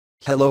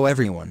Hello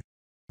everyone.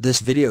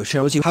 This video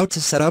shows you how to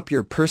set up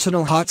your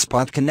personal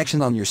hotspot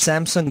connection on your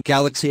Samsung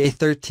Galaxy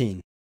A13.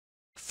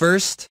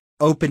 First,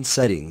 open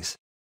Settings.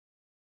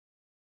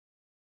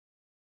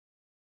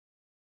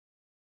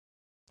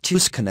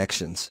 Choose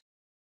Connections.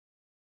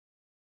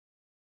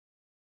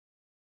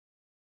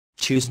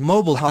 Choose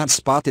Mobile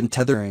Hotspot and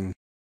Tethering.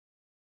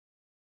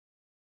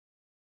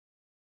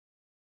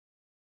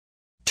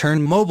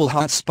 Turn Mobile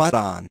Hotspot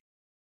on.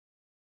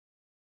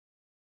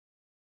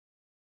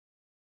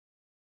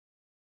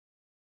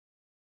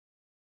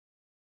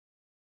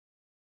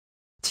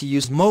 To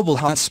use Mobile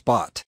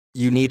Hotspot,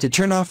 you need to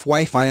turn off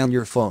Wi-Fi on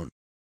your phone.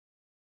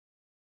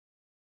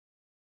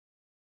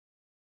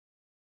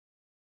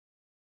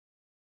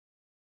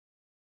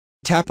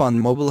 Tap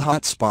on Mobile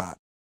Hotspot.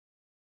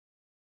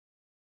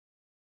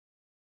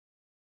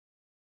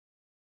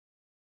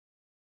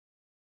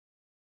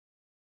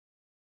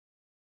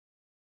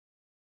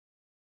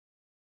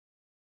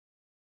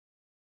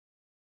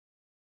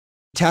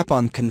 Tap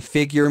on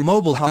Configure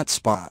Mobile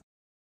Hotspot.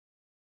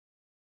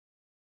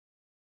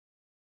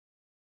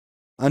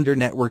 Under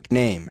Network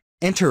Name,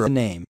 enter a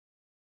name.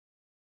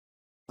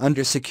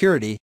 Under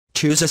Security,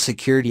 choose a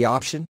security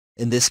option,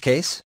 in this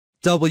case,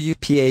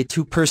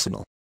 WPA2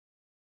 Personal.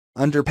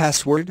 Under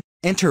Password,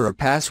 enter a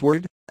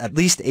password, at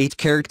least 8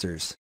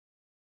 characters.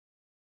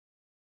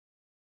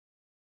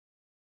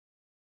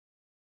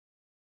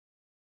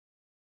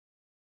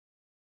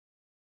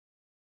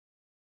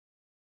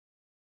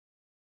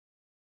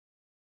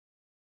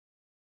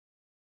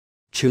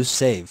 Choose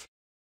Save.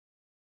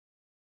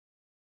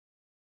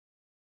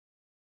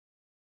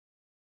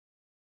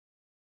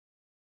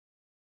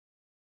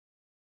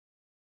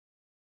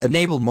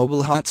 Enable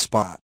Mobile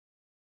Hotspot.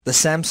 The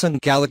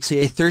Samsung Galaxy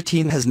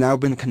A13 has now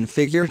been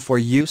configured for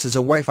use as a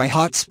Wi-Fi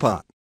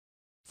hotspot.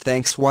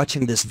 Thanks for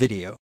watching this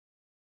video.